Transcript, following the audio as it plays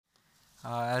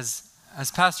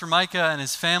As Pastor Micah and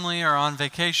his family are on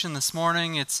vacation this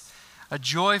morning, it's a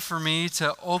joy for me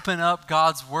to open up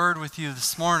God's Word with you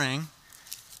this morning.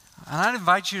 And I'd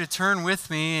invite you to turn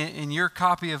with me in your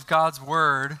copy of God's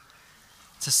Word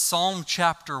to Psalm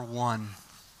chapter 1.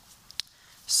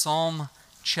 Psalm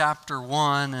chapter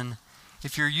 1, and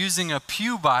if you're using a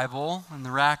Pew Bible in the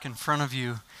rack in front of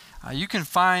you, you can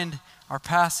find our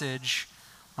passage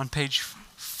on page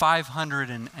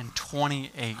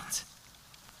 528.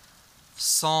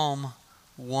 Psalm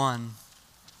 1.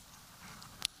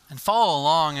 And follow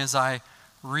along as I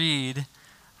read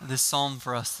this psalm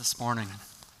for us this morning.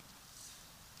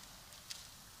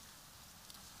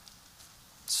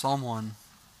 Psalm 1.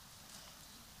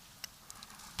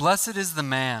 Blessed is the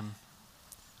man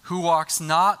who walks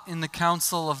not in the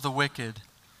counsel of the wicked,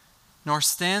 nor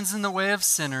stands in the way of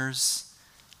sinners,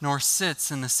 nor sits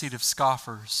in the seat of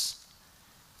scoffers.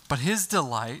 But his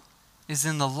delight is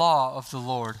in the law of the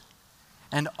Lord,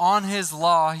 and on his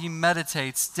law he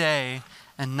meditates day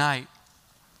and night.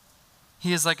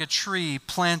 He is like a tree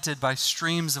planted by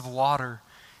streams of water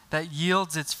that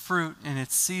yields its fruit in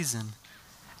its season,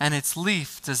 and its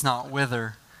leaf does not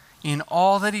wither. In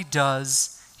all that he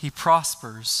does, he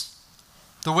prospers.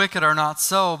 The wicked are not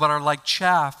so, but are like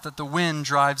chaff that the wind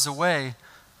drives away.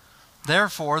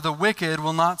 Therefore, the wicked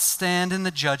will not stand in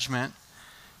the judgment,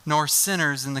 nor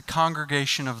sinners in the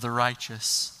congregation of the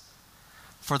righteous.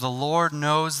 For the Lord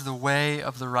knows the way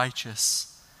of the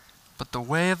righteous, but the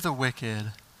way of the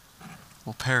wicked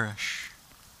will perish.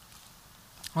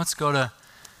 Let's go to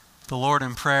the Lord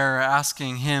in prayer,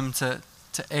 asking Him to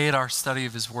aid our study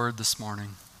of His Word this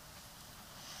morning.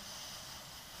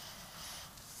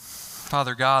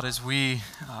 Father God, as we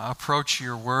approach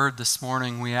your Word this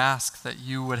morning, we ask that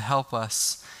you would help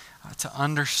us to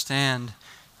understand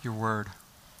your Word.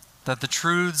 That the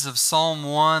truths of Psalm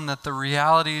 1, that the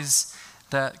realities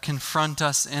that confront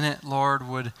us in it, Lord,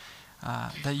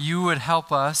 that you would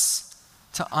help us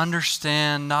to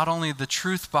understand not only the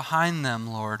truth behind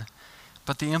them, Lord,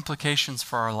 but the implications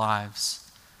for our lives.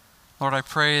 Lord, I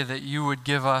pray that you would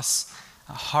give us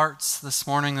hearts this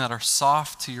morning that are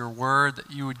soft to your word, that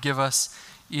you would give us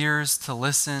ears to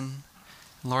listen.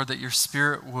 Lord, that your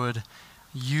Spirit would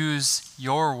use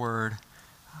your word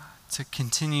to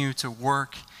continue to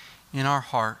work in our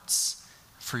hearts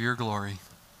for your glory.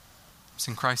 It's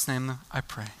in Christ's name I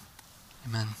pray.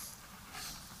 Amen.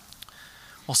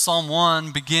 Well, Psalm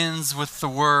 1 begins with the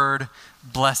word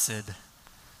blessed.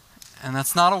 And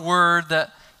that's not a word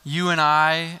that you and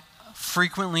I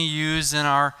frequently use in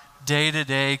our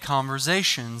day-to-day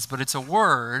conversations, but it's a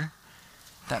word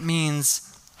that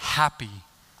means happy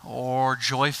or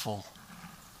joyful.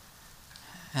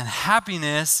 And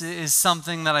happiness is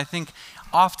something that I think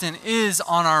often is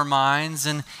on our minds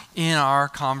and in our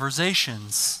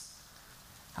conversations.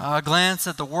 A glance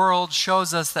at the world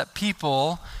shows us that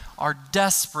people are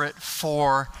desperate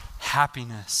for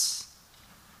happiness.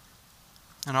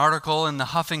 An article in the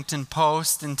Huffington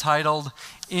Post entitled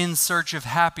 "In Search of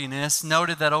Happiness"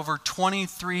 noted that over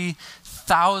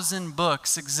 23,000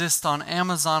 books exist on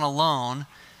Amazon alone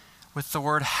with the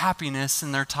word happiness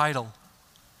in their title.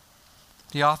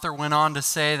 The author went on to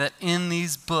say that in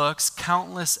these books,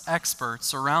 countless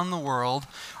experts around the world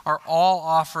are all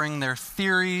offering their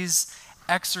theories,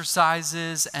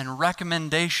 exercises, and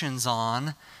recommendations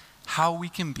on how we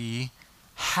can be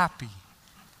happy.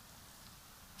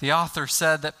 The author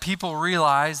said that people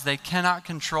realize they cannot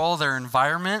control their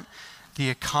environment, the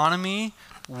economy,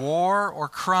 war, or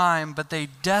crime, but they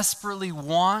desperately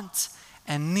want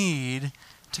and need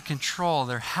to control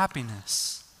their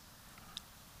happiness.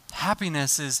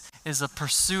 Happiness is a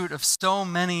pursuit of so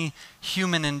many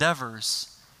human endeavors.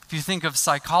 If you think of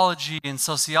psychology and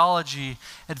sociology,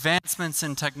 advancements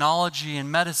in technology and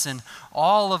medicine,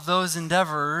 all of those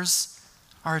endeavors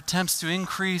are attempts to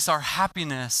increase our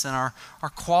happiness and our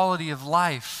quality of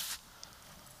life.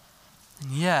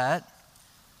 And yet,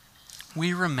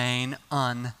 we remain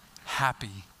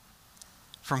unhappy.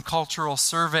 From cultural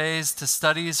surveys to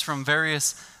studies from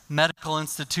various medical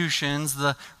institutions,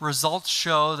 the results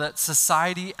show that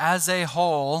society as a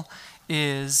whole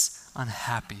is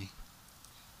unhappy.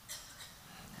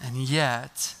 And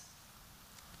yet,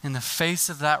 in the face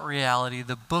of that reality,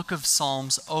 the book of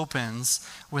Psalms opens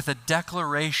with a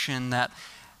declaration that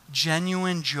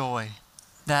genuine joy,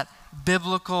 that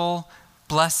biblical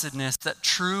blessedness, that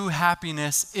true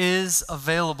happiness is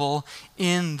available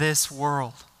in this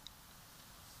world.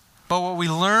 But what we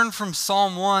learn from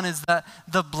Psalm 1 is that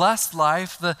the blessed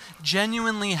life, the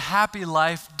genuinely happy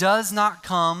life, does not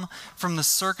come from the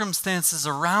circumstances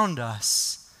around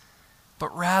us,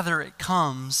 but rather it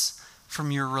comes from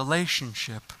your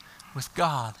relationship with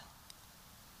God.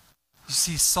 You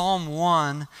see, Psalm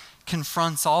 1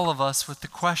 confronts all of us with the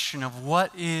question of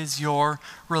what is your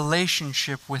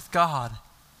relationship with God?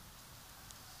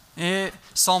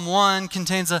 Psalm 1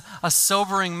 contains a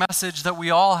sobering message that we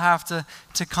all have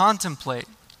to contemplate.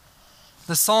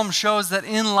 The psalm shows that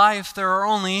in life there are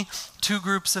only two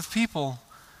groups of people.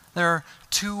 There are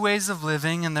two ways of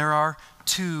living and there are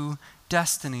two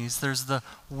destinies. There's the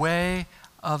way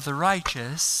of the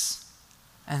righteous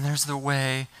and there's the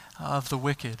way of the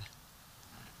wicked.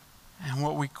 And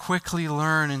what we quickly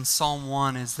learn in Psalm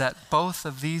 1 is that both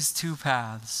of these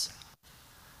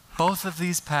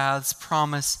paths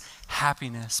promise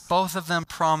happiness. Both of them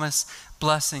promise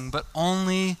blessing, but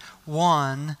only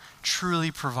one truly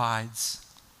provides.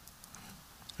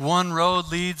 One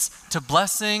road leads to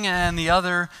blessing and the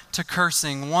other to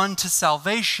cursing. One to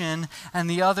salvation and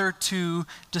the other to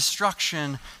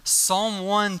destruction. Psalm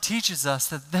 1 teaches us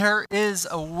that there is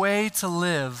a way to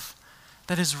live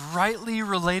that is rightly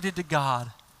related to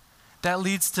God, that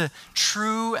leads to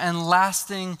true and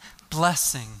lasting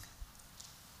blessing.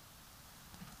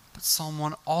 But Psalm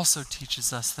 1 also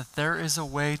teaches us that there is a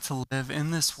way to live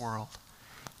in this world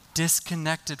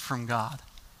disconnected from God,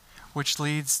 which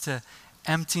leads to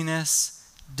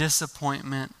emptiness,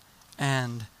 disappointment,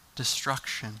 and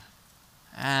destruction.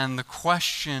 And the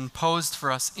question posed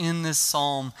for us in this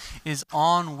psalm is,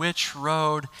 on which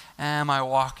road am I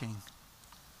walking?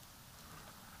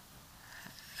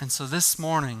 And so this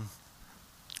morning,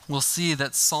 we'll see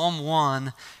that Psalm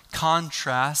 1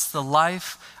 contrasts the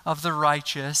life of the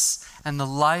righteous and the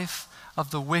life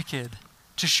of the wicked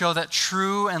to show that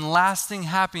true and lasting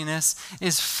happiness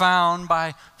is found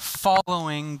by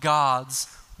following God's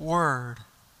word.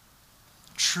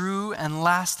 True and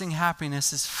lasting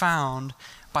happiness is found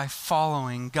by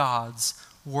following God's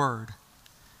word.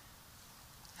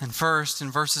 And first, in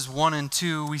verses 1 and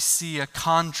 2, we see a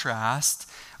contrast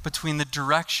between the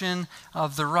direction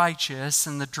of the righteous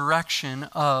and the direction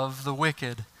of the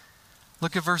wicked.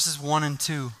 Look at verses 1 and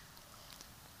 2.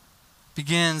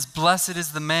 Begins, "Blessed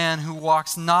is the man who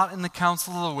walks not in the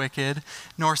counsel of the wicked,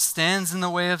 nor stands in the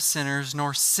way of sinners,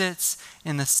 nor sits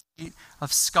in the seat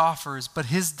of scoffers, but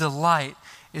his delight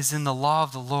is in the law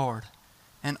of the Lord,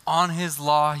 and on his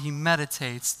law he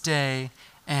meditates day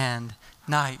and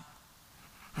night."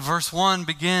 Verse 1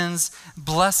 begins,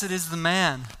 "Blessed is the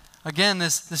man." Again,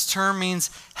 this term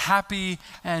means happy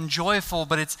and joyful,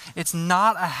 but it's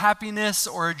not a happiness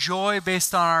or a joy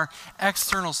based on our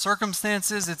external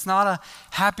circumstances. It's not a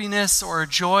happiness or a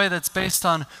joy that's based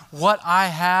on what I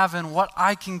have and what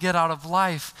I can get out of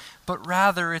life, but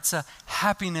rather it's a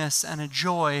happiness and a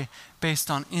joy based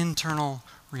on internal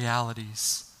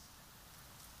realities.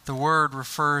 The word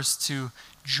refers to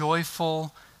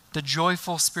the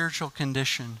joyful spiritual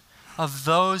condition of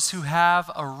those who have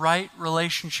a right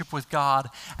relationship with God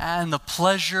and the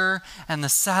pleasure and the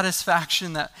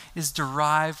satisfaction that is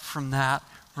derived from that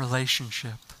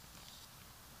relationship.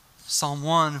 Psalm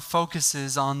 1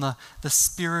 focuses on the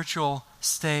spiritual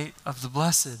state of the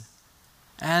blessed.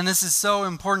 And this is so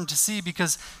important to see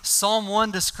because Psalm 1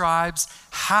 describes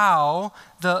how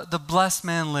the blessed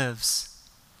man lives.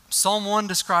 Psalm 1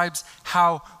 describes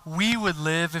how we would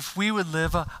live if we would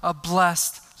live a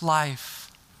blessed life.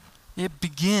 It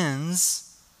begins,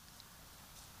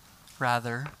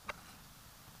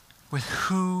 with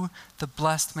who the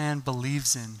blessed man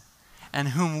believes in and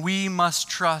whom we must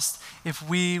trust if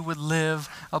we would live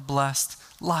a blessed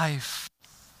life.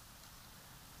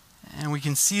 And we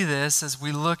can see this as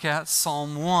we look at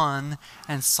Psalm 1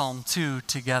 and Psalm 2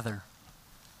 together.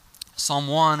 Psalm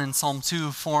 1 and Psalm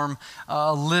 2 form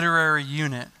a literary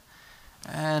unit.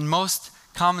 And most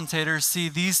commentators see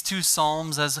these two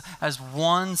psalms as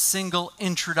one single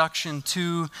introduction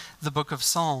to the book of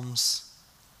Psalms.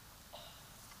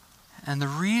 And the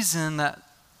reason that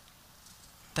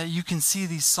you can see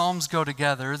these psalms go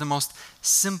together, the most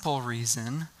simple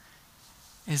reason,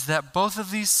 is that both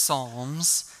of these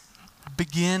psalms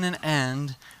begin and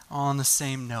end on the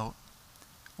same note,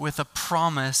 with a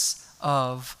promise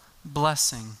of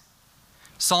blessing.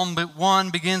 Psalm 1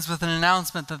 begins with an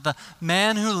announcement that the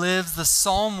man who lives the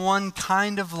Psalm 1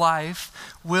 kind of life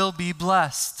will be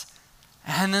blessed.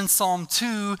 And then Psalm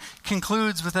 2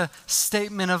 concludes with a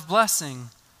statement of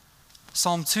blessing.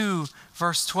 Psalm 2,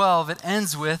 verse 12, it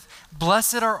ends with,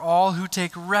 "Blessed are all who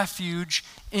take refuge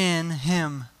in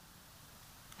him."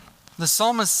 The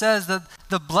psalmist says that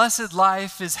the blessed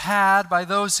life is had by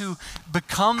those who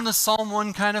become the Psalm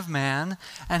 1 kind of man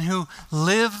and who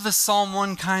live the Psalm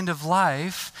 1 kind of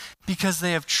life because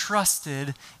they have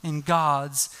trusted in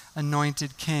God's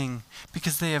anointed King,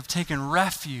 because they have taken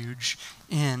refuge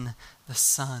in the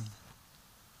Son.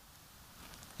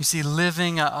 You see,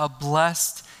 living a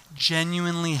blessed,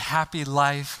 genuinely happy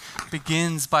life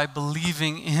begins by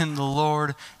believing in the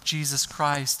Lord Jesus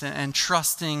Christ and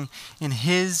trusting in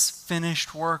his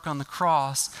finished work on the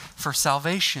cross for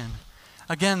salvation.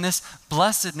 Again, this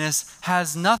blessedness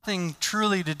has nothing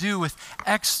truly to do with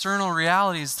external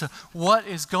realities, to what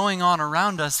is going on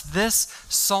around us. This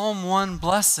Psalm 1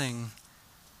 blessing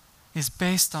is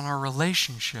based on our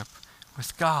relationship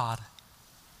with God.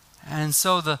 And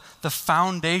so the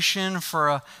foundation for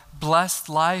a blessed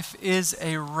life is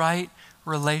a right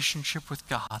relationship with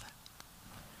God.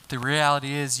 The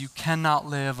reality is you cannot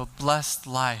live a blessed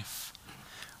life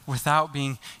without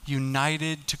being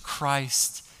united to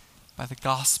Christ by the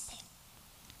gospel.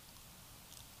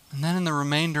 And then in the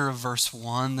remainder of verse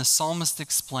 1, the psalmist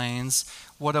explains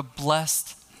what a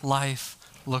blessed life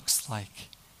looks like.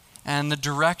 And the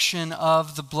direction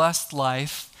of the blessed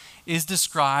life is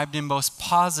described in both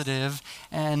positive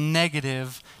and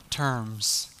negative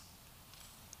terms.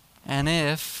 And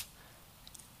if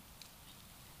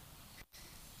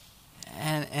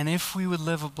we would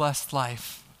live a blessed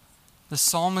life, the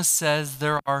psalmist says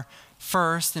there are,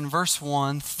 first, in verse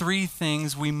 1, 3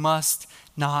 things we must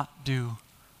not do.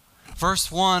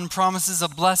 Verse 1 promises a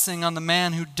blessing on the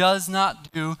man who does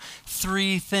not do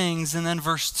 3 things. And then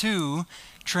verse 2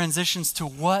 transitions to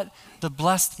what the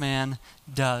blessed man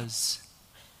does.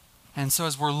 And so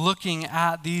as we're looking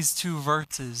at these 2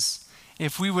 verses,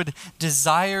 if we would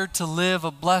desire to live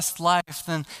a blessed life,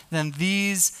 then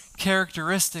these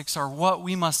characteristics are what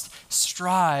we must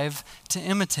strive to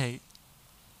imitate.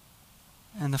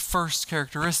 And the first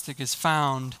characteristic is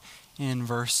found in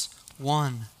verse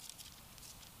 1.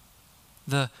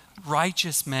 The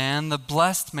righteous man, the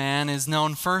blessed man, is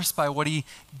known first by what he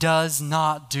does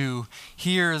not do.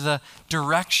 Here, the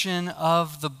direction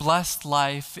of the blessed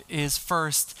life is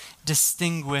first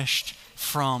distinguished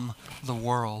from the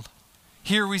world.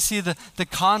 Here we see the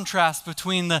contrast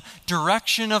between the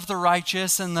direction of the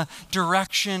righteous and the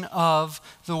direction of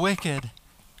the wicked.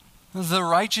 The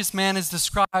righteous man is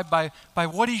described by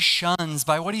what he shuns,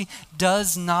 by what he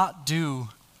does not do.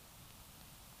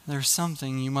 There's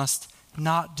something you must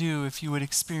not do if you would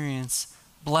experience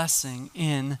blessing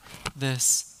in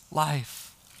this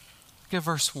life. Look at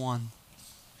verse 1.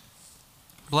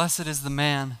 Blessed is the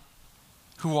man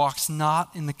who walks not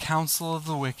in the counsel of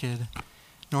the wicked,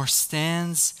 nor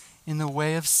stands in the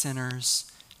way of sinners,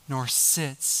 nor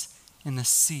sits in the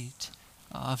seat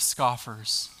of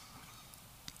scoffers.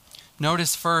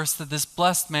 Notice first that this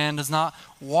blessed man does not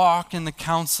walk in the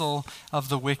counsel of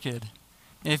the wicked.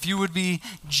 If you would be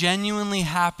genuinely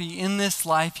happy in this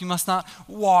life, you must not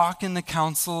walk in the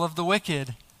counsel of the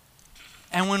wicked.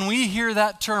 And when we hear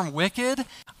that term wicked,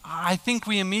 I think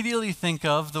we immediately think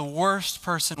of the worst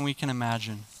person we can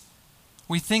imagine.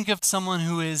 We think of someone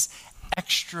who is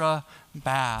extra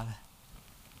bad.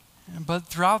 But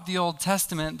throughout the Old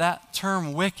Testament, that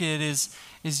term wicked is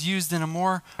used in a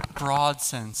more broad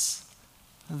sense.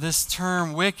 This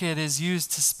term wicked is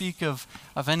used to speak of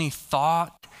any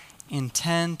thought,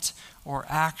 intent, or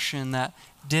action that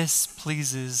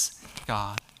displeases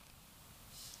God.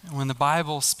 And when the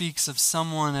Bible speaks of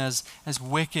someone as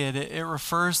wicked, it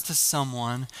refers to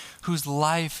someone whose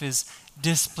life is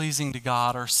displeasing to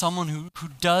God, or someone who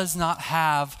does not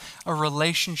have a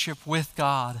relationship with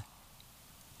God.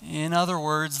 In other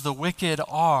words, the wicked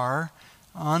are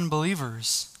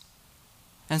unbelievers.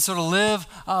 And so to live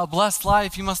a blessed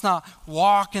life, you must not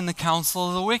walk in the counsel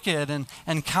of the wicked.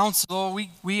 And counsel,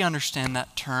 we understand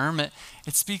that term. It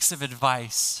speaks of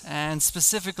advice. And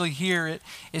specifically here,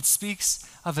 it speaks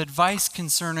of advice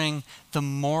concerning the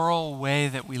moral way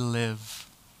that we live.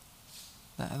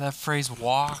 That phrase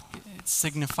walk, it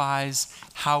signifies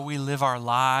how we live our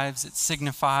lives. It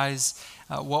signifies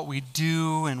what we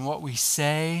do and what we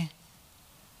say.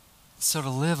 So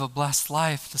to live a blessed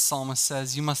life, the psalmist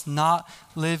says, you must not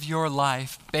live your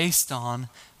life based on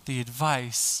the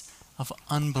advice of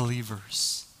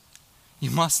unbelievers. You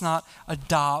must not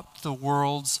adopt the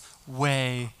world's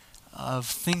way of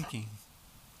thinking.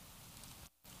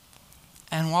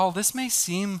 And while this may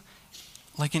seem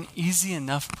like an easy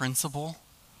enough principle,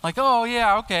 like, oh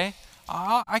yeah, okay,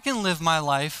 I can live my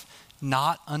life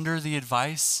not under the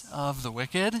advice of the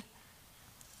wicked,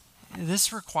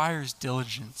 this requires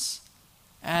diligence.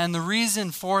 And the reason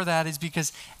for that is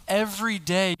because every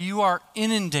day you are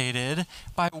inundated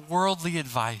by worldly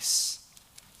advice.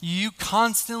 You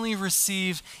constantly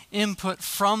receive input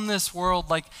from this world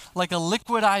like a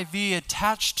liquid IV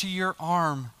attached to your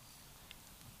arm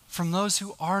from those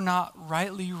who are not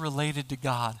rightly related to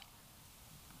God.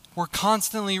 We're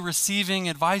constantly receiving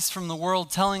advice from the world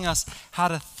telling us how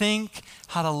to think,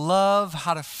 how to love,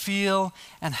 how to feel,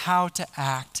 and how to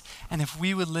act. And if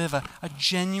we would live a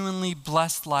genuinely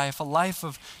blessed life, a life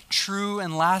of true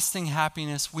and lasting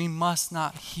happiness, we must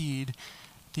not heed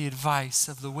the advice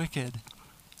of the wicked.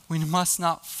 We must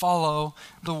not follow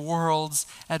the world's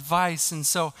advice. And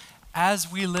so, as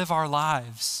we live our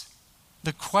lives,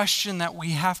 the question that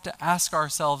we have to ask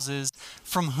ourselves is,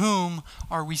 from whom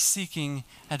are we seeking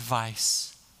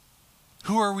advice?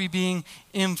 Who are we being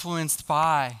influenced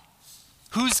by?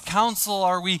 Whose counsel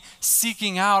are we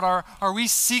seeking out? Are we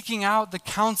seeking out the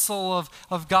counsel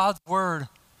of God's word?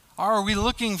 Are we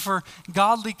looking for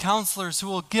godly counselors who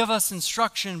will give us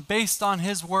instruction based on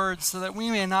his word so that we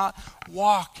may not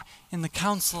walk in the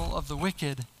counsel of the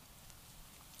wicked?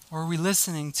 Or are we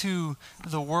listening to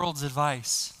the world's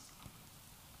advice?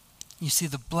 You see,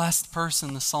 the blessed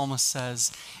person, the psalmist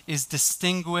says, is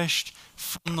distinguished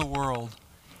from the world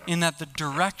in that the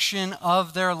direction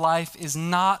of their life is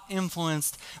not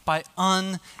influenced by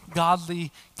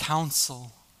ungodly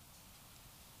counsel.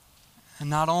 And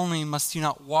not only must you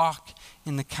not walk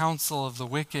in the counsel of the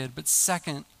wicked, but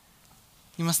second,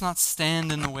 you must not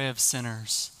stand in the way of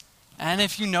sinners. And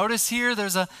if you notice here,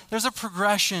 there's a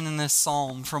progression in this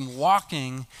psalm from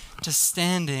walking to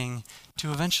standing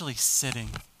to eventually sitting.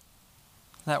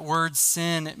 That word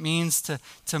sin, it means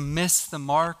to miss the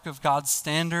mark of God's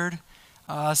standard.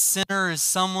 A sinner is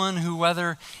someone who,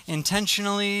 whether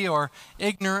intentionally or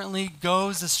ignorantly,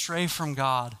 goes astray from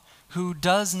God, who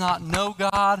does not know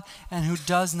God and who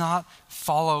does not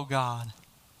follow God.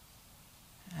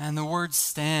 And the word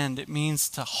stand, it means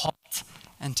to halt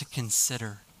and to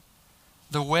consider.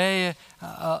 The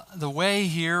way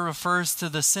here refers to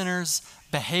the sinner's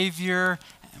behavior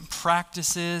and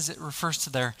practices. It refers to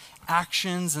their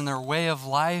actions and their way of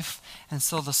life. And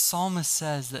so the psalmist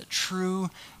says that true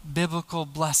biblical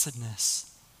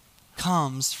blessedness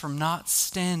comes from not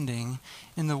standing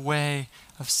in the way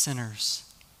of sinners.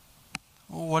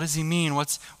 What does he mean?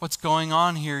 What's going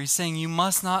on here? He's saying you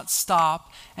must not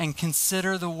stop and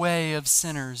consider the way of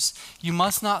sinners. You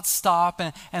must not stop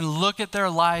and look at their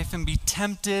life and be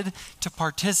tempted to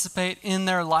participate in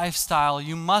their lifestyle.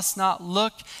 You must not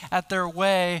look at their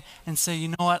way and say, you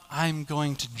know what, I'm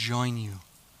going to join you.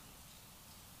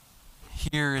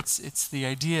 Here it's the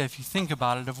idea, if you think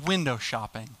about it, of window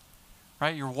shopping.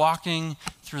 Right? You're walking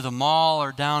through the mall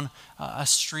or down a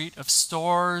street of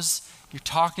stores. You're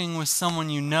talking with someone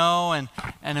you know, and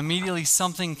immediately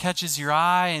something catches your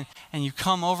eye, and you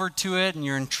come over to it, and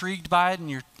you're intrigued by it, and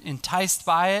you're enticed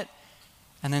by it,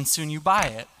 and then soon you buy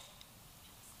it.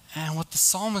 And what the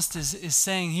psalmist is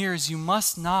saying here is you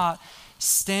must not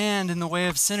stand in the way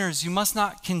of sinners. You must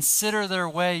not consider their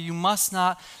way. You must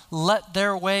not let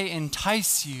their way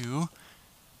entice you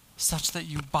such that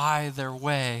you buy their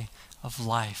way of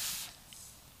life.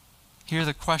 Here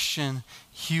the question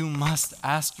you must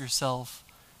ask yourself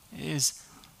is,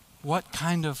 what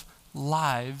kind of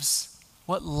lives,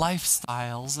 what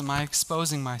lifestyles am I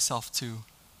exposing myself to?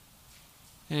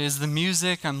 Is the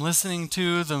music I'm listening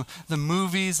to, the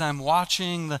movies I'm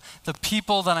watching, the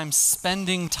people that I'm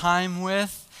spending time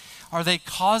with, are they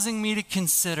causing me to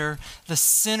consider the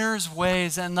sinner's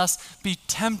ways and thus be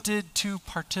tempted to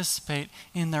participate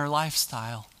in their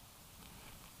lifestyle?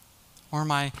 Or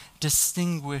am I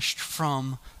distinguished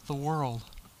from the world?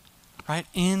 Right?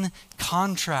 In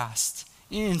contrast,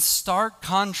 in stark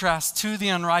contrast to the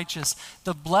unrighteous,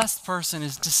 the blessed person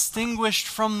is distinguished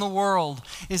from the world,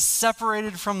 is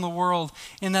separated from the world,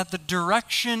 in that the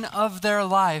direction of their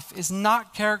life is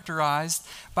not characterized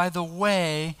by the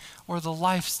way or the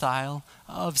lifestyle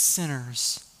of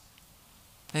sinners.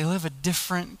 They live a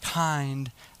different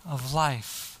kind of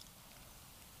life.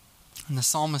 And the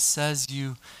psalmist says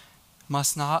you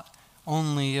must not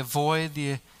only avoid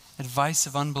the advice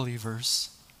of unbelievers,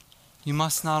 you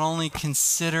must not only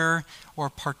consider or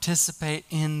participate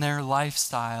in their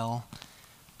lifestyle,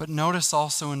 but notice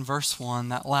also in verse 1,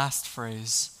 that last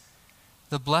phrase,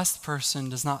 the blessed person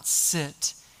does not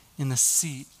sit in the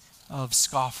seat of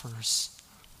scoffers.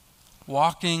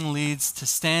 Walking leads to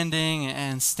standing,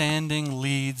 and standing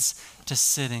leads to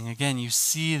sitting. Again, you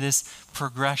see this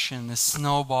progression, this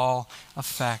snowball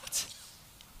effect.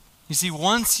 You see,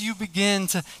 once you begin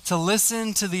to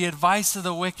listen to the advice of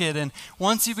the wicked, and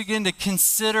once you begin to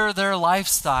consider their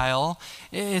lifestyle,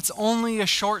 it's only a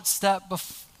short step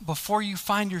before you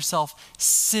find yourself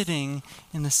sitting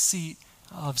in the seat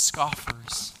of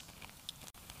scoffers.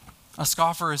 A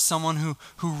scoffer is someone who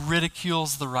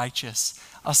ridicules the righteous.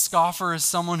 A scoffer is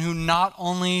someone who not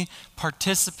only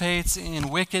participates in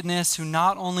wickedness, who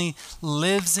not only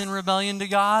lives in rebellion to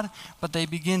God, but they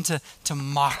begin to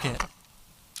mock it.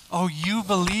 Oh, you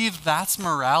believe that's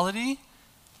morality?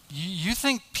 You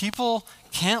think people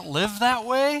can't live that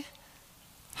way?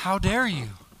 How dare you?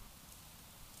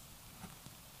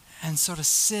 And so to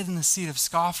sit in the seat of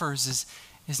scoffers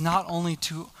is not only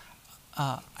to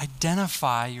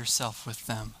identify yourself with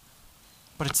them,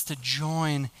 but it's to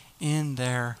join in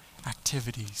their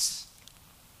activities.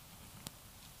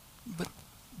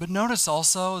 But notice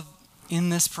also in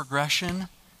this progression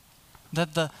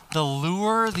that the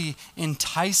lure, the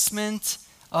enticement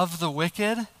of the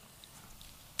wicked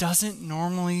doesn't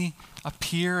normally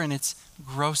appear in its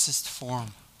grossest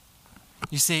form.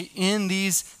 You see, in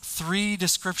these three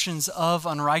descriptions of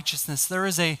unrighteousness, there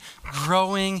is a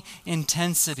growing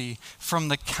intensity from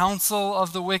the counsel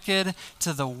of the wicked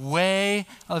to the way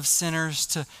of sinners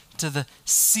to the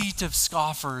seat of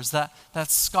scoffers. That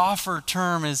scoffer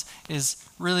term is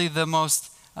really the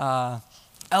most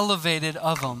elevated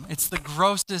of them. It's the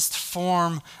grossest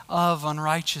form of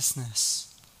unrighteousness.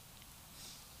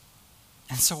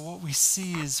 And so what we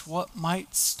see is what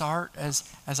might start as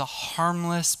a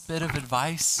harmless bit of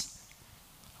advice,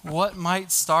 what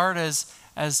might start as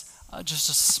just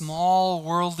a small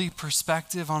worldly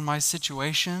perspective on my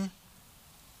situation,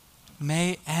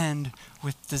 may end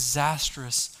with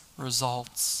disastrous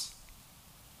results.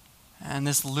 And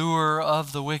this lure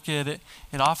of the wicked,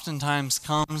 it oftentimes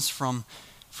comes from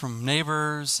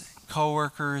neighbors,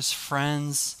 coworkers,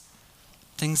 friends,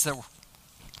 things that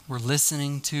we're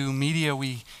listening to, media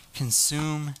we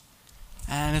consume,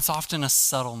 and it's often a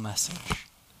subtle message,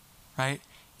 right?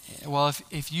 Well,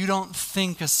 if you don't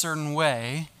think a certain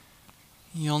way,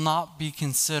 you'll not be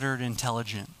considered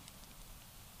intelligent.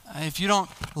 If you don't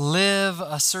live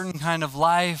a certain kind of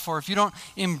life, or if you don't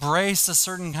embrace a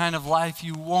certain kind of life,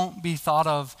 you won't be thought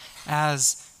of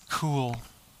as cool.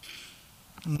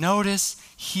 Notice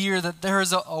here that there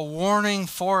is a warning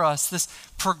for us. This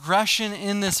progression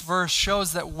in this verse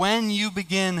shows that when you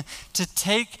begin to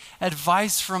take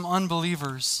advice from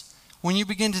unbelievers, when you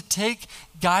begin to take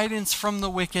guidance from the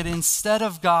wicked instead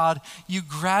of God, you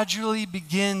gradually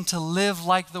begin to live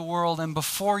like the world, and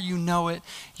before you know it,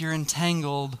 you're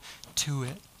entangled to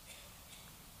it.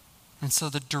 And so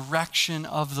the direction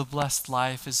of the blessed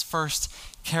life is first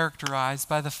characterized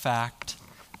by the fact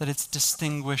that it's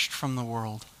distinguished from the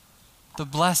world. The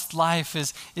blessed life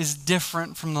is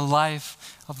different from the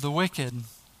life of the wicked.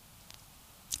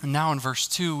 And now in verse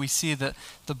 2, we see that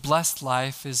the blessed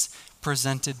life is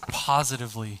presented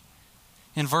positively.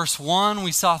 In verse 1,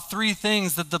 we saw three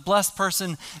things that the blessed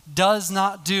person does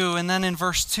not do. And then in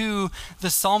verse 2, the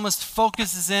psalmist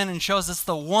focuses in and shows us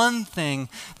the one thing,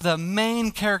 the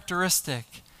main characteristic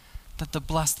that the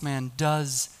blessed man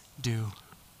does do.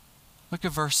 Look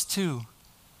at verse 2.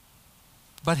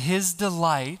 But his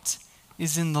delight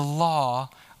is in the law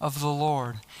of the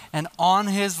Lord, and on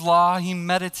his law he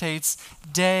meditates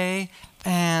day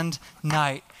and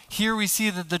night. Here we see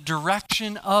that the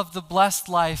direction of the blessed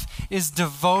life is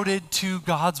devoted to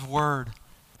God's word.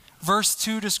 Verse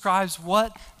 2 describes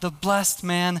what the blessed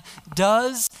man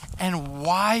does and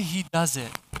why he does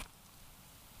it.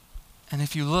 And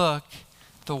if you look,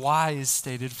 the why is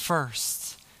stated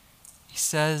first. He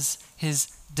says his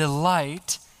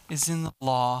delight is in the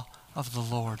law of the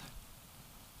Lord.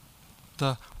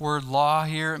 The word law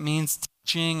here, it means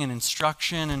teaching and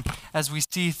instruction. And as we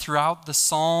see throughout the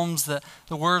Psalms, that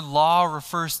the word law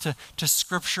refers to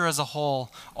Scripture as a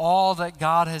whole, all that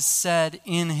God has said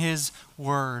in his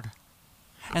word.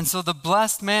 And so the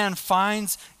blessed man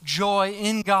finds joy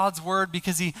in God's word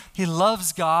because he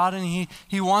loves God, and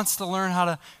he wants to learn how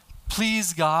to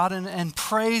please God and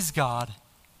praise God.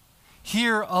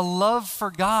 Here, a love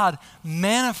for God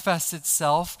manifests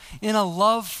itself in a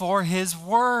love for his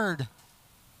word.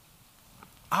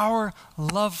 Our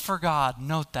love for God,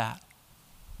 note that.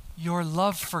 Your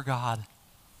love for God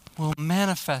will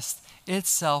manifest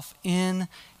itself in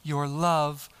your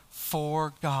love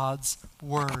for God's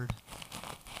word.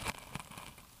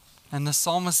 And the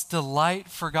psalmist's delight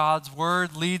for God's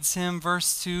word leads him,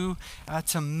 verse 2,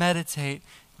 to meditate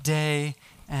day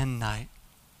and night,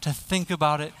 to think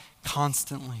about it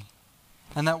constantly.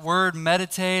 And that word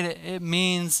meditate, it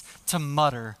means to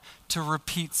mutter, to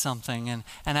repeat something. And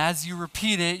as you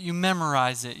repeat it, you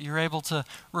memorize it. You're able to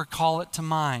recall it to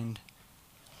mind.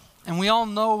 And we all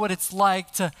know what it's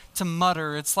like to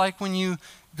mutter. It's like when you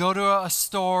go to a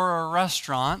store or a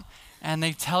restaurant and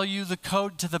they tell you the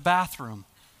code to the bathroom.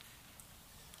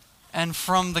 And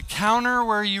from the counter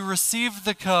where you received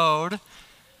the code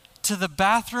to the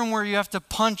bathroom where you have to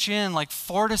punch in like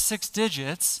 4 to 6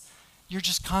 digits, you're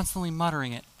just constantly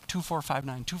muttering it.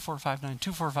 2459, 2459,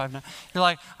 2459. You're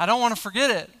like, I don't want to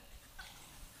forget it.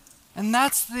 And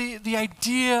that's the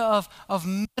idea of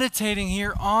meditating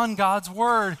here on God's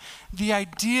word. The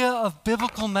idea of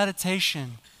biblical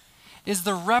meditation is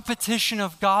the repetition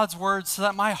of God's word so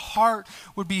that my heart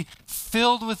would be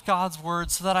filled with God's word,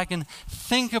 so that I can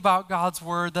think about God's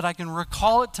word, that I can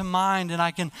recall it to mind, and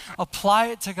I can apply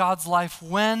it to God's life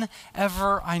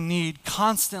whenever I need,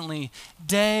 constantly,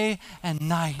 day and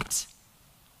night.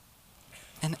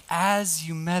 And as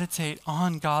you meditate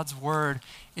on God's word,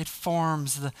 it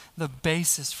forms the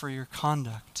basis for your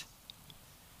conduct.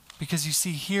 Because you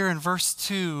see here in verse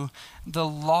 2, the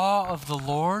law of the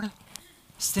Lord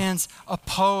stands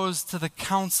opposed to the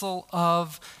counsel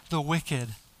of the wicked.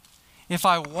 If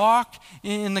I walk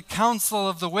in the counsel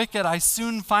of the wicked, I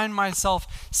soon find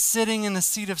myself sitting in the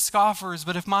seat of scoffers.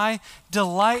 But if my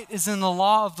delight is in the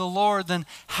law of the Lord, then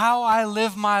how I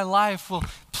live my life will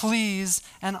please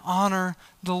and honor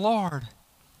the Lord.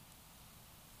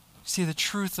 See, the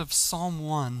truth of Psalm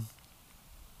 1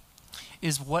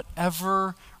 is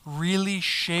whatever really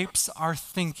shapes our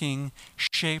thinking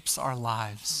shapes our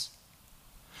lives.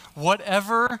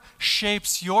 Whatever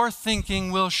shapes your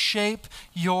thinking will shape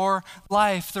your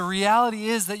life. The reality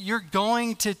is that you're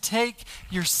going to take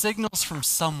your signals from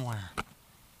somewhere.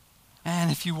 And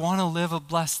if you want to live a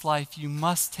blessed life, you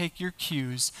must take your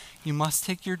cues, you must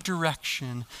take your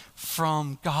direction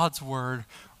from God's word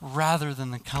rather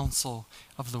than the counsel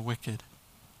of the wicked.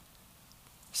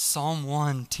 Psalm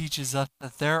 1 teaches us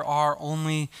that there are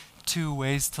only 2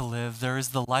 ways to live. There is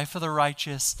the life of the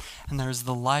righteous, and there is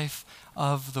the life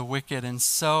of the wicked. And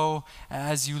so,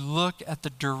 as you look at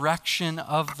the direction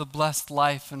of the blessed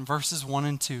life in verses 1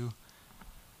 and 2, you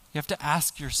have to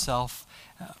ask yourself,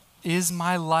 is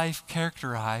my life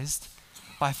characterized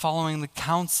by following the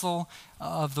counsel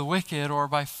of the wicked or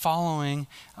by following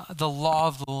the law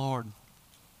of the Lord?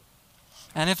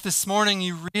 And if this morning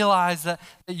you realize that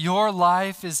your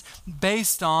life is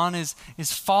based on, is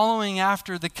following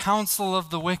after the counsel of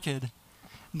the wicked,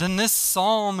 then this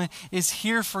psalm is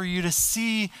here for you to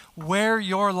see where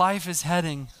your life is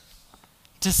heading,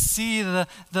 to see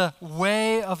the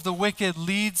way of the wicked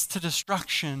leads to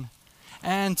destruction,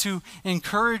 and to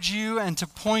encourage you and to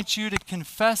point you to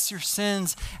confess your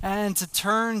sins and to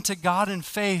turn to God in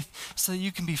faith so that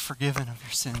you can be forgiven of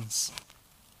your sins,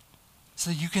 so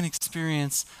that you can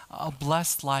experience a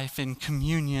blessed life in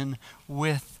communion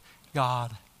with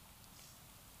God.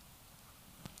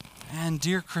 And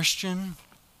dear Christian,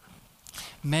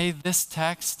 may this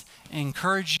text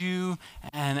encourage you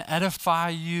and edify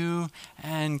you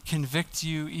and convict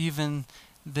you even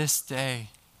this day.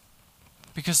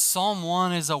 Because Psalm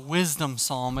 1 is a wisdom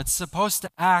psalm. It's supposed to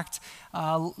act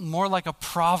more like a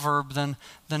proverb than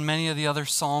many of the other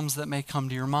psalms that may come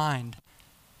to your mind.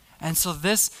 And so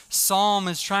this psalm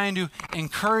is trying to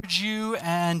encourage you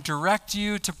and direct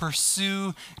you to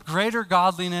pursue greater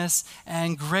godliness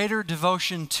and greater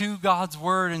devotion to God's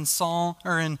word in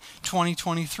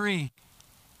 2023.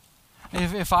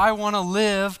 If I want to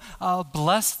live a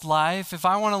blessed life, if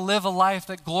I want to live a life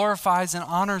that glorifies and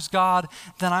honors God,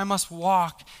 then I must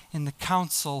walk in the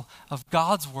counsel of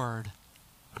God's word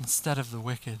instead of the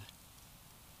wicked.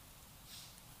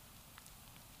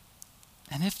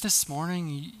 And if this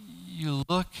morning you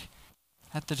look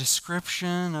at the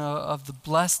description of the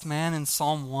blessed man in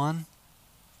Psalm 1,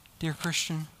 dear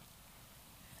Christian,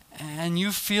 and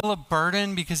you feel a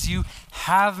burden because you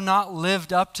have not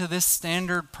lived up to this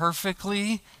standard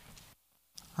perfectly,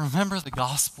 remember the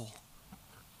gospel.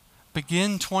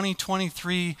 Begin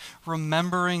 2023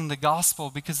 remembering the gospel,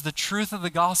 because the truth of the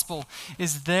gospel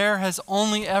is there has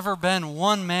only ever been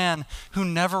one man who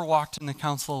never walked in the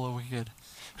counsel of the wicked,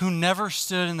 who never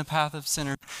stood in the path of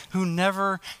sinners, who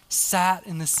never sat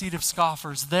in the seat of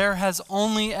scoffers. There has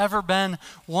only ever been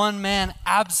one man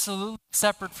absolutely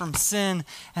separate from sin,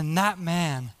 and that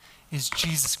man is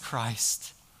Jesus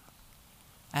Christ.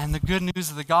 And the good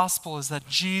news of the gospel is that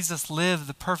Jesus lived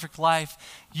the perfect life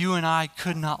you and I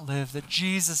could not live, that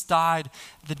Jesus died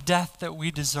the death that we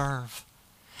deserve.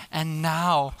 And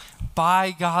now,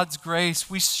 by God's grace,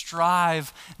 we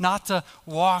strive not to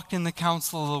walk in the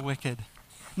counsel of the wicked,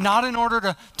 not in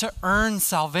order to earn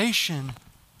salvation,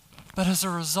 but as a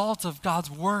result of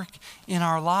God's work in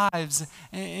our lives,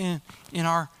 in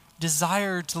our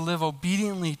desire to live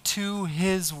obediently to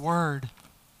His word.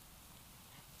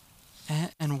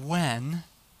 And when,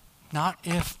 not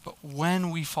if, but when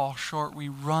we fall short, we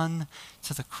run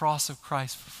to the cross of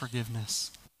Christ for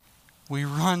forgiveness. we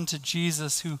run to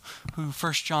Jesus who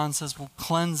 1 John says will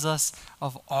cleanse us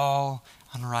of all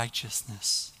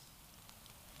unrighteousness.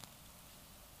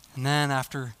 And then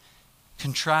after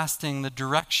contrasting the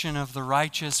direction of the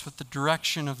righteous with the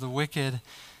direction of the wicked,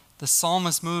 the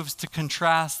psalmist moves to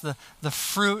contrast the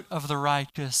fruit of the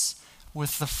righteous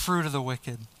with the fruit of the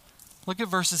wicked. Look at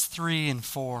verses 3 and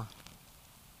 4.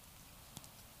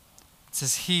 It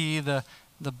says, He, the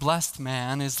blessed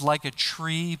man, is like a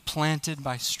tree planted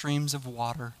by streams of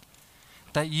water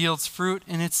that yields fruit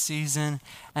in its season,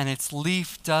 and its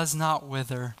leaf does not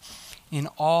wither. In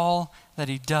all that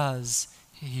he does,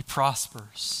 he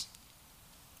prospers.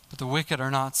 But the wicked are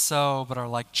not so, but are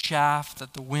like chaff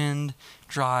that the wind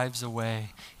drives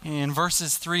away. In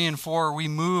verses 3 and 4, we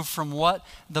move from what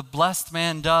the blessed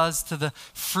man does to the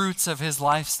fruits of his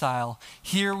lifestyle.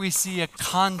 Here we see a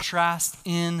contrast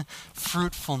in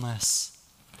fruitfulness.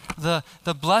 The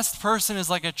blessed person is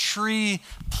like a tree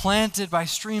planted by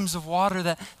streams of water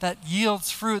that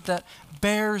yields fruit, that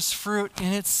bears fruit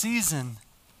in its season.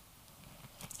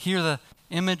 Here the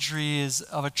imagery is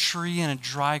of a tree in a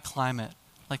dry climate,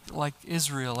 like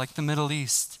Israel, like the Middle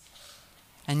East.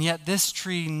 And yet this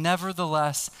tree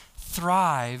nevertheless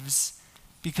thrives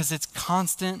because its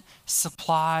constant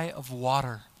supply of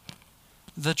water.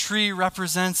 The tree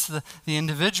represents the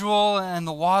individual, and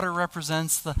the water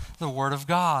represents the Word of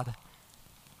God.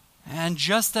 And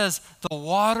just as the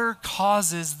water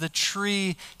causes the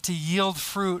tree to yield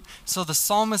fruit, so the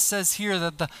psalmist says here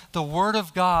that the Word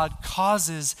of God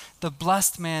causes the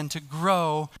blessed man to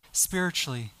grow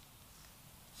spiritually.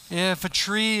 If a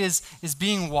tree is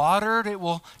being watered, it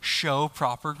will show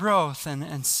proper growth.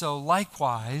 And so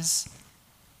likewise,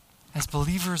 as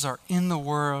believers are in the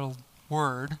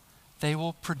Word, they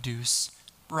will produce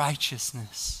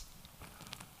righteousness.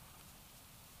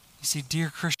 You see, dear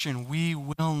Christian, we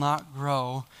will not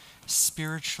grow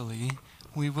spiritually.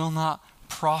 We will not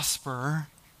prosper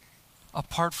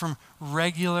apart from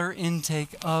regular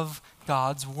intake of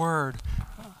God's Word.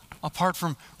 Apart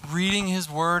from reading His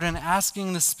Word and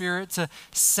asking the Spirit to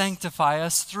sanctify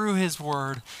us through His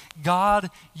Word. God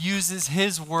uses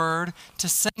His Word to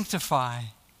sanctify.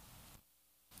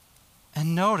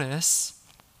 And notice,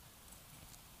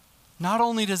 not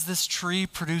only does this tree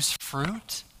produce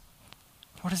fruit,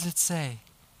 what does it say?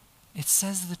 It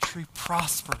says the tree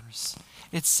prospers.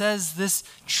 It says this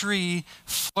tree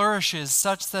flourishes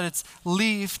such that its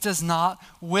leaf does not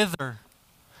wither.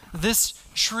 This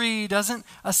tree doesn't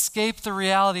escape the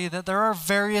reality that there are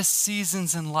various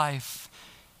seasons in life.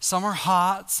 Some are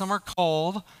hot, some are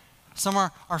cold, some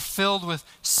are filled with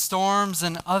storms,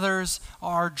 and others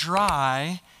are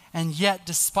dry. And yet,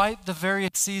 despite the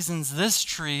various seasons, this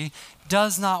tree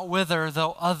does not wither,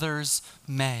 though others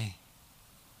may.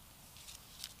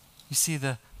 You see,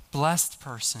 the blessed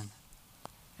person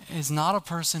is not a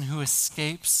person who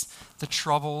escapes the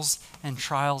troubles and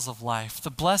trials of life.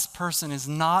 The blessed person is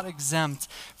not exempt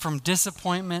from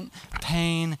disappointment,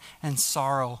 pain, and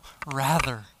sorrow.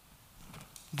 Rather,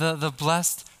 the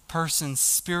blessed person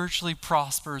spiritually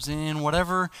prospers in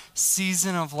whatever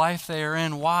season of life they are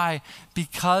in. Why?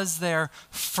 Because they are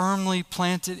firmly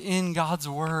planted in God's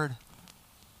Word.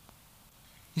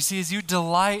 You see, as you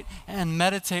delight and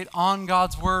meditate on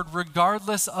God's Word,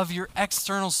 regardless of your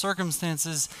external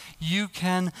circumstances, you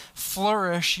can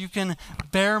flourish, you can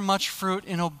bear much fruit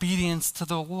in obedience to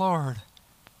the Lord.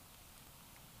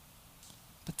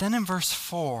 But then in verse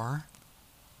 4,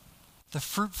 the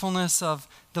fruitfulness of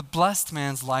the blessed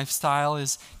man's lifestyle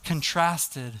is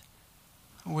contrasted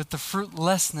with the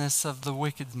fruitlessness of the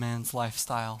wicked man's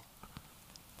lifestyle.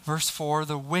 Verse 4,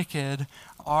 the wicked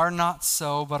are not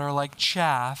so, but are like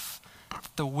chaff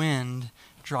that the wind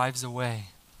drives away.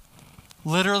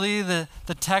 Literally, the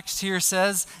text here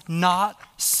says, not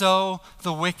so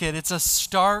the wicked. It's a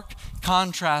stark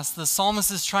contrast. The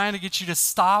psalmist is trying to get you to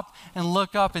stop and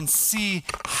look up and see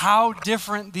how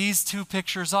different these two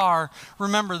pictures are.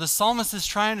 Remember, the psalmist is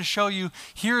trying to show you,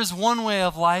 here's one way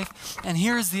of life, and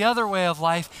here's the other way of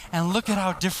life, and look at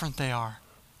how different they are.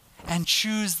 And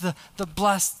choose the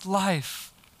blessed life.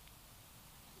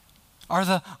 Are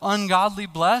the ungodly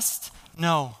blessed?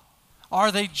 No.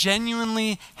 Are they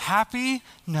genuinely happy?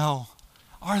 No.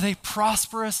 Are they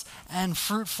prosperous and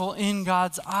fruitful in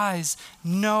God's eyes?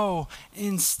 No.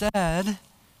 Instead, they're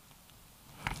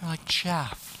like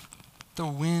chaff. The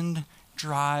wind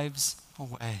drives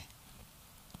away.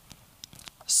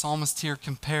 The psalmist here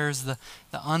compares the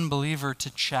unbeliever to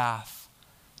chaff.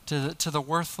 To the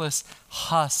worthless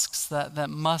husks that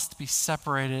must be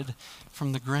separated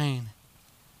from the grain.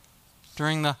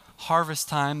 During the harvest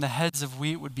time, the heads of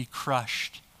wheat would be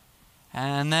crushed,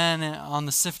 And then on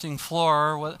the sifting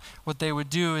floor, what they would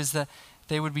do is that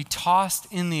they would be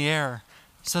tossed in the air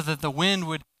so that the wind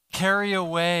would carry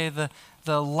away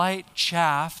the light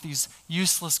chaff, these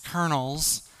useless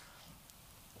kernels,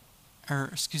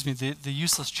 the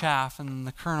useless chaff, and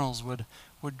the kernels would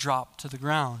drop to the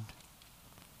ground.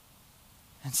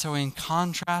 And so in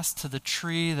contrast to the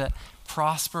tree that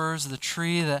prospers, the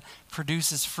tree that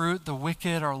produces fruit, the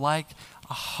wicked are like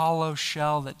a hollow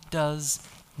shell that does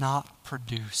not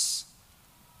produce.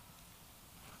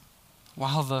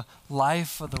 While the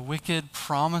life of the wicked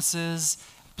promises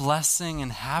blessing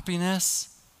and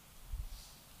happiness,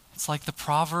 it's like the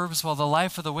Proverbs, while the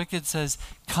life of the wicked says,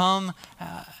 come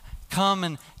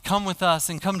with us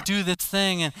and come do this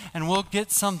thing and we'll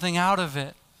get something out of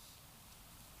it.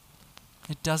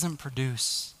 It doesn't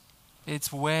produce.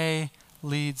 Its way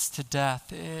leads to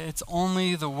death. It's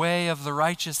only the way of the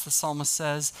righteous, the psalmist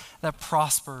says, that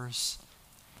prospers.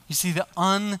 You see, the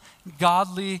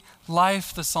ungodly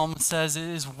life, the psalmist says,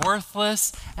 is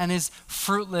worthless and is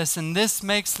fruitless. And this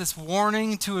makes this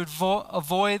warning to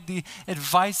avoid the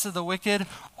advice of the wicked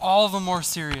all the more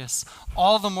serious,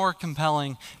 all the more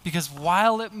compelling. Because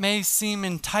while it may seem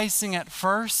enticing at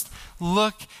first,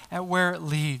 look at where it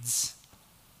leads.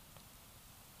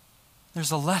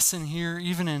 There's a lesson here,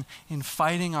 even in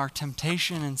fighting our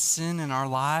temptation and sin in our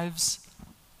lives.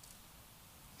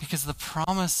 Because the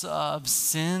promise of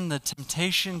sin, the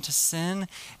temptation to sin,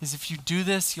 is if you do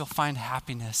this, you'll find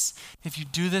happiness. If you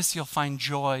do this, you'll find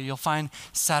joy. You'll find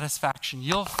satisfaction.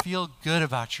 You'll feel good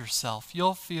about yourself.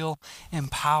 You'll feel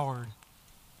empowered.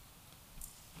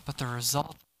 But the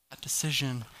result of that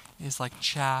decision is like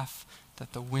chaff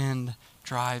that the wind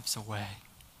drives away.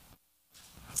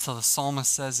 So the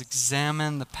psalmist says,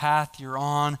 examine the path you're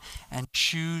on and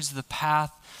choose the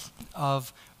path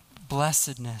of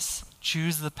blessedness.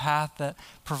 Choose the path that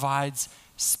provides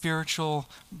spiritual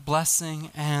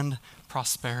blessing and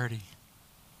prosperity.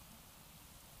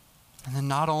 And then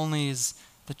not only is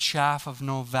the chaff of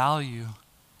no value,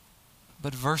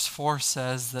 but verse 4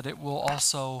 says that it will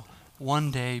also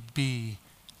one day be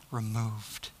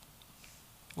removed.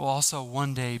 It will also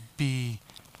one day be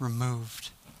removed.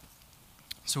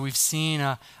 So we've seen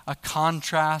a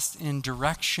contrast in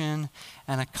direction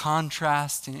and a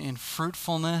contrast in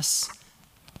fruitfulness.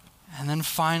 And then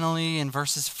finally, in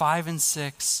verses 5 and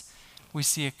 6, we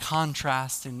see a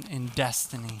contrast in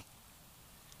destiny.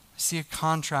 We see a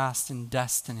contrast in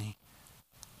destiny.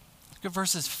 Look at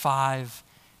verses 5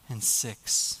 and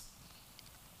 6.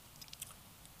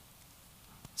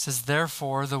 It says,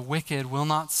 therefore, the wicked will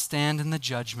not stand in the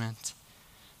judgment,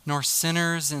 nor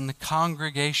sinners in the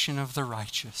congregation of the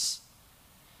righteous.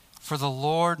 For the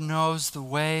Lord knows the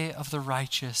way of the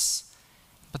righteous,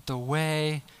 but the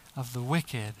way of the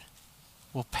wicked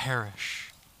will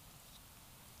perish.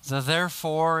 The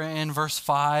therefore in verse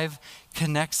 5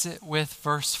 connects it with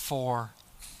verse 4.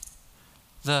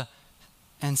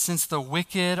 And since the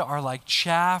wicked are like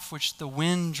chaff which the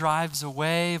wind drives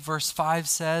away, verse 5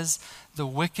 says, the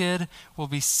wicked will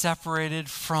be separated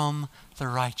from the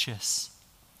righteous.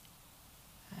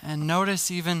 And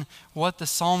notice even what the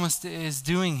psalmist is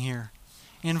doing here.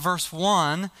 In verse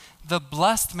 1, the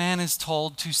blessed man is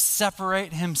told to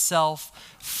separate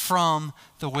himself from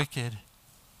the wicked.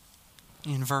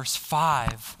 In verse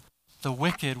 5, the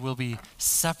wicked will be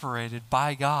separated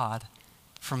by God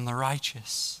from the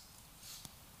righteous.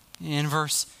 In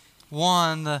verse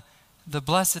 1, the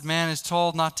blessed man is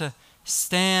told not to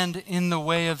stand in the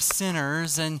way of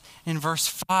sinners. And in verse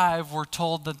 5, we're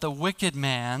told that the wicked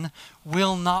man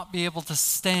will not be able to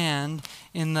stand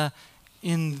in the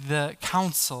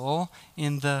council,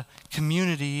 in the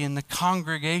community, in the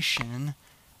congregation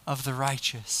of the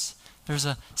righteous. There's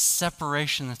a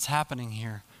separation that's happening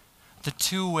here. The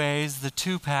two ways, the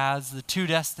two paths, the two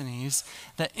destinies,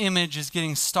 the image is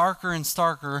getting starker and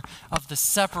starker of the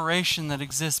separation that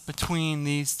exists between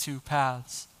these two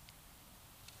paths.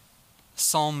 The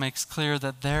Psalm makes clear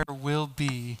that there will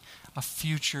be a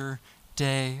future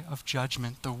day of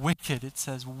judgment. The wicked, it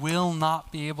says, will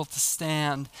not be able to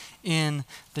stand in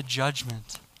the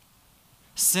judgment.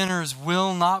 Sinners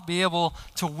will not be able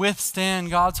to withstand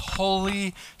God's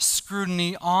holy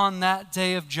scrutiny on that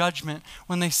day of judgment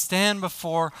when they stand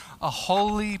before a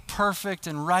holy, perfect,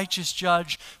 and righteous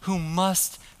judge who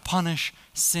must punish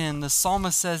sin. The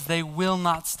psalmist says they will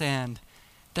not stand.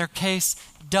 Their case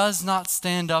does not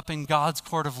stand up in God's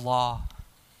court of law.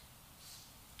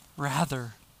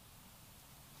 Rather,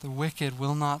 the wicked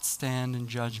will not stand in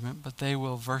judgment, but they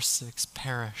will, verse 6,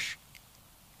 perish.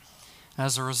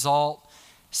 As a result,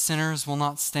 sinners will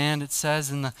not stand, it says,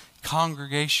 in the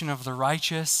congregation of the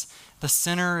righteous. The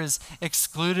sinner is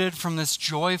excluded from this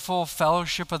joyful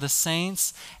fellowship of the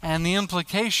saints. And the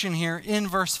implication here in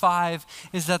verse 5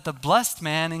 is that the blessed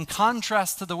man, in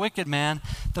contrast to the wicked man,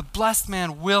 the blessed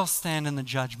man will stand in the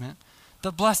judgment.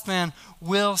 The blessed man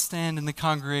will stand in the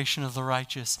congregation of the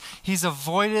righteous. He's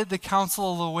avoided the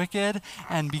counsel of the wicked,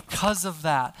 and because of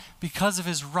that, because of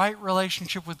his right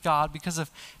relationship with God, because of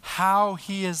how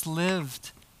he has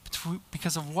lived,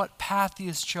 because of what path he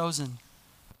has chosen,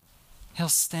 he'll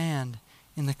stand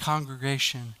in the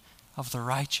congregation of the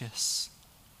righteous.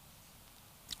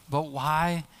 But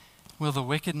why will the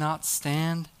wicked not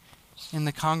stand in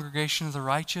the congregation of the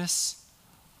righteous?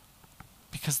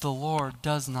 Because the Lord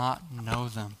does not know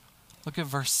them. Look at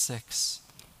verse 6.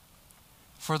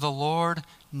 For the Lord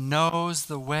knows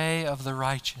the way of the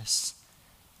righteous,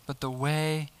 but the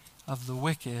way of the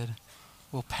wicked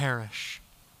will perish.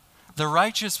 The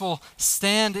righteous will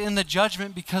stand in the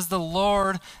judgment because the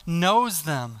Lord knows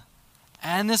them.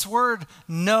 And this word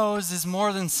knows is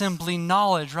more than simply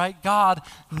knowledge, right? God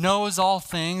knows all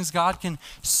things. God can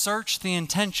search the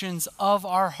intentions of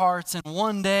our hearts. And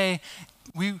one day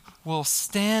we will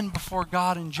stand before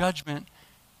God in judgment,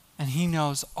 and he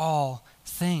knows all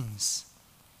things.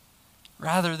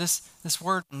 Rather, this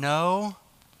word know,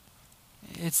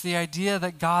 it's the idea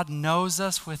that God knows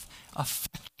us with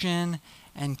affection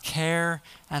and care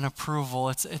and approval.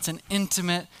 It's an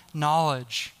intimate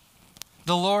knowledge.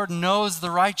 The Lord knows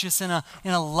the righteous in a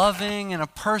loving and a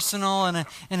personal and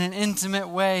in an intimate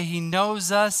way. He knows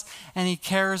us and he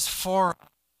cares for us.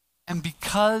 And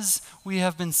because we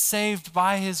have been saved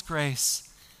by his grace,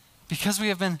 because we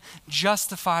have been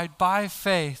justified by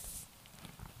faith,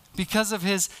 because of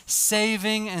his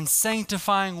saving and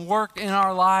sanctifying work in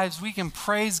our lives, we can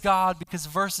praise God because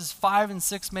verses 5 and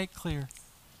 6 make clear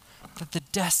that the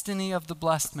destiny of the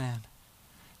blessed man,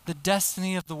 the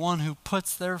destiny of the one who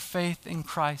puts their faith in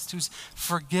Christ, who's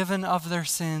forgiven of their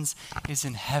sins, is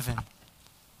in heaven,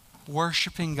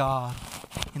 worshiping God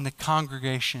in the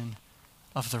congregation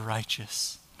of the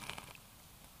righteous.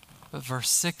 But verse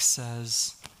 6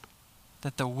 says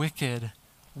that the wicked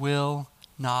will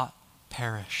not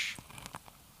perish.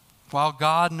 While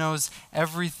God knows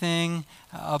everything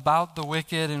about the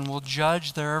wicked and will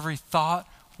judge their every thought,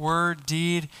 word,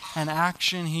 deed, and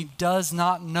action, he does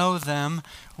not know them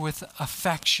with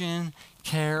affection,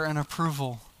 care, and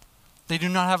approval. They do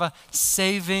not have a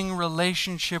saving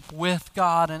relationship with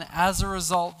God, and as a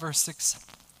result, verse 6,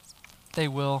 they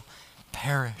will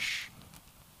perish.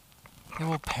 They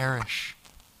will perish.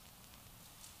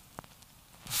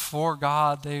 Before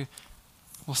God, they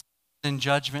will stand in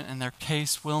judgment, and their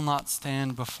case will not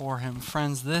stand before him.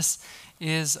 Friends, this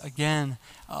is, again,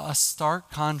 a stark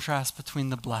contrast between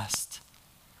the blessed.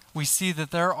 We see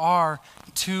that there are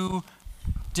two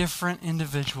different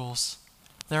individuals.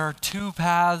 There are two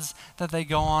paths that they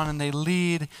go on, and they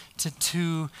lead to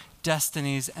two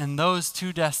destinies, and those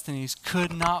two destinies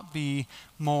could not be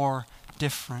more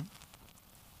different.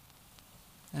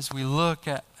 As we look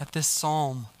at this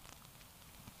psalm,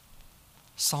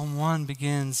 Psalm 1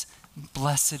 begins,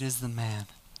 "Blessed is the man."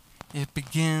 It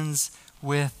begins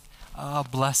with a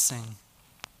blessing.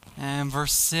 And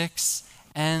verse 6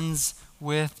 ends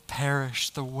with perish.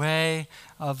 The way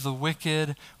of the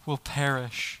wicked will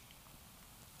perish.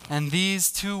 And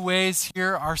these two ways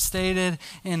here are stated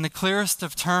in the clearest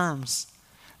of terms.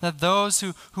 That those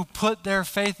who put their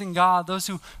faith in God, those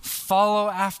who follow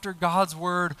after God's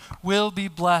word, will be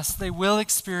blessed. They will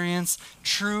experience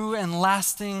true and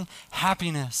lasting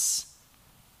happiness.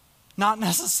 Not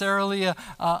necessarily a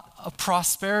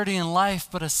prosperity in life,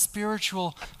 but a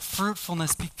spiritual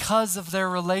fruitfulness because of their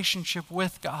relationship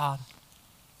with God.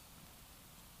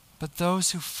 But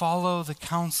those who follow the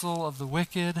counsel of the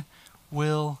wicked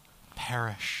will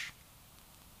perish.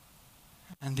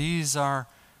 And these are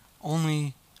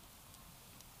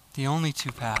the only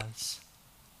two paths.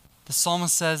 The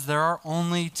psalmist says there are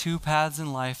only two paths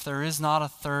in life. There is not a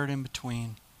third in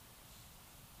between.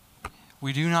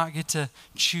 We do not get to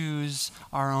choose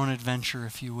our own adventure,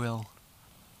 if you will.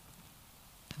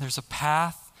 There's a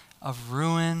path of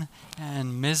ruin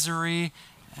and misery,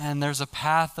 and there's a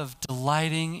path of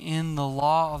delighting in the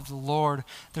law of the Lord.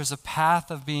 There's a path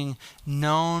of being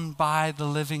known by the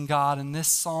living God, and this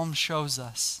psalm shows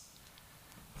us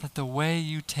that the way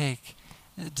you take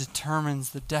determines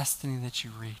the destiny that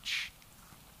you reach.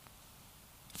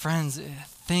 Friends,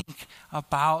 think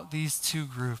about these two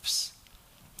groups.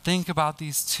 Think about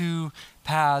these two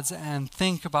paths and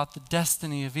think about the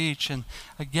destiny of each. And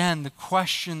again, the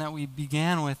question that we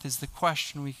began with is the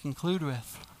question we conclude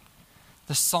with.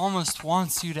 The psalmist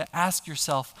wants you to ask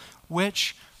yourself,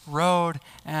 which road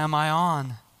am I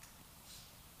on?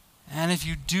 And if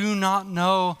you do not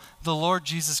know the Lord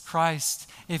Jesus Christ,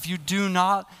 if you do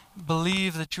not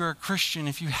believe that you're a Christian,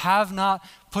 if you have not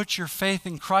put your faith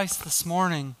in Christ this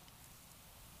morning,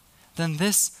 then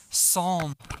this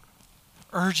psalm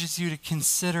urges you to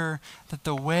consider that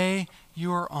the way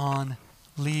you are on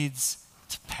leads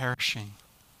to perishing.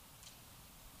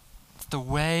 The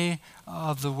way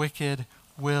of the wicked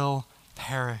will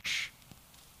perish.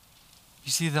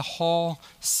 You see, the whole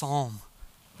psalm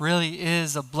really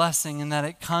is a blessing in that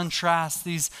it contrasts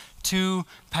these two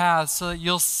paths so that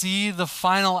you'll see the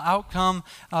final outcome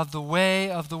of the way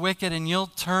of the wicked and you'll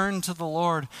turn to the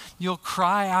Lord. You'll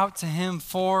cry out to Him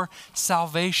for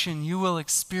salvation. You will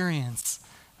experience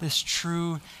this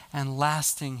true and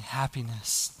lasting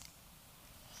happiness.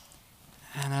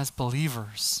 And as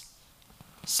believers,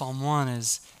 Psalm 1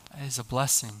 is a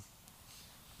blessing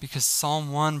because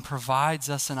Psalm 1 provides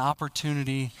us an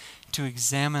opportunity to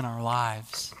examine our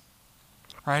lives.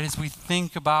 Right? As we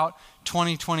think about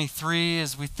 2023,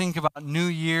 as we think about New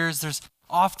Year's, there's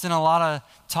often a lot of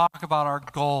talk about our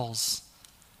goals,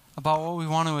 about what we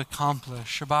want to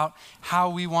accomplish, about how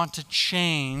we want to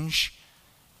change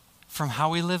from how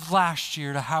we lived last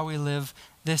year to how we live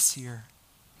this year.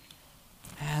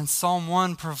 And Psalm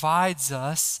 1 provides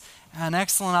us an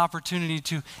excellent opportunity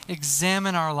to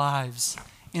examine our lives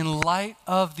in light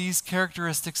of these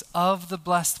characteristics of the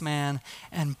blessed man,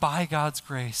 and by God's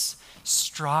grace,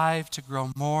 strive to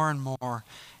grow more and more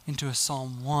into a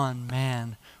Psalm 1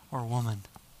 man or woman.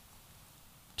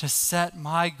 To set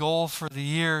my goal for the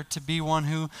year to be one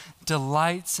who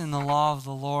delights in the law of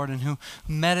the Lord and who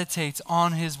meditates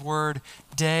on His word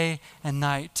day and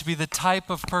night. To be the type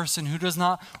of person who does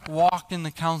not walk in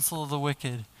the counsel of the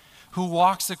wicked, who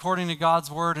walks according to God's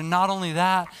word, and not only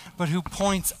that, but who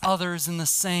points others in the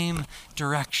same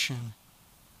direction.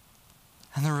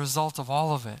 And the result of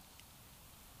all of it,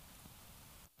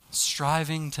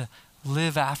 striving to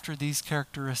live after these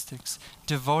characteristics,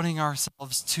 devoting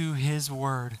ourselves to His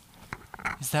word,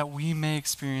 is that we may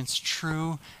experience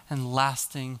true and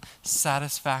lasting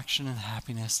satisfaction and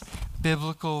happiness,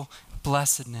 biblical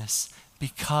blessedness,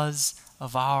 because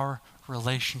of our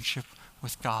relationship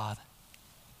with God.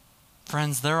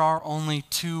 Friends, there are only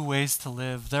two ways to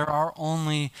live. There are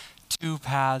only two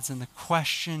paths, and the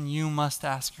question you must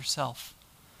ask yourself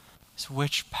is,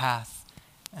 which path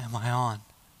am I on?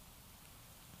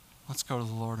 Let's go to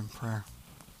the Lord in prayer.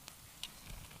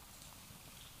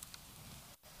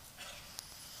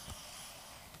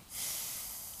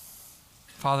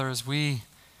 Father, as we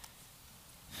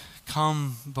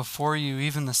come before you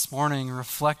even this morning,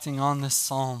 reflecting on this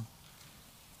psalm,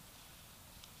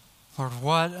 Lord,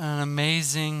 what an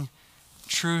amazing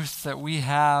truth that we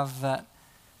have, that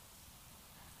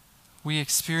we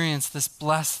experience this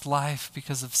blessed life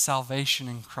because of salvation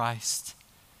in Christ.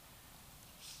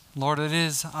 Lord, it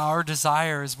is our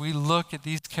desire as we look at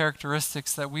these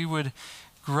characteristics that we would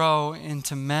grow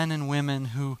into men and women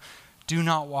who do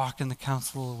not walk in the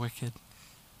counsel of the wicked,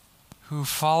 who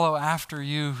follow after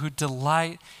you, who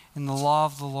delight in the law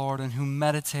of the Lord, and who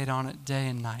meditate on it day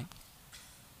and night.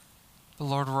 But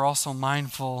Lord, we're also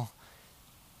mindful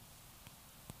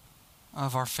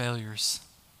of our failures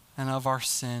and of our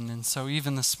sin. And so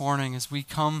even this morning, as we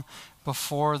come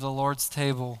before the Lord's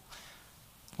table,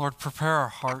 Lord, prepare our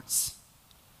hearts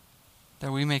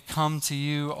that we may come to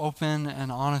you open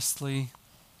and honestly,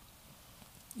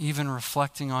 even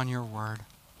reflecting on your word.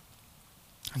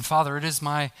 And Father, it is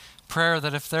my prayer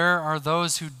that if there are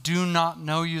those who do not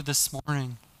know you this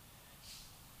morning,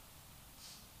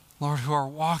 Lord, who are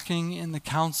walking in the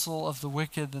counsel of the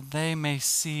wicked, that they may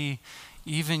see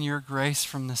even your grace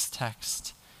from this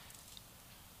text,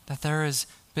 that there is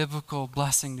biblical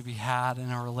blessing to be had in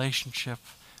a relationship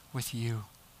with you,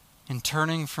 in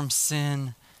turning from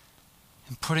sin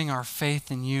and putting our faith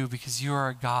in you, because you are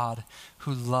a God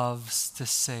who loves to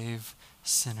save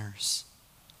sinners.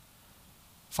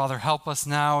 Father, help us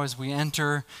now as we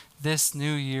enter this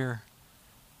new year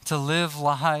to live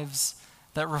lives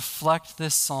that reflect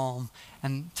this psalm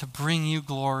and to bring you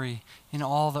glory in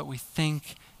all that we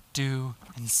think, do,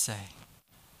 and say.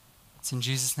 It's in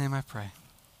Jesus' name I pray.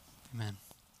 Amen.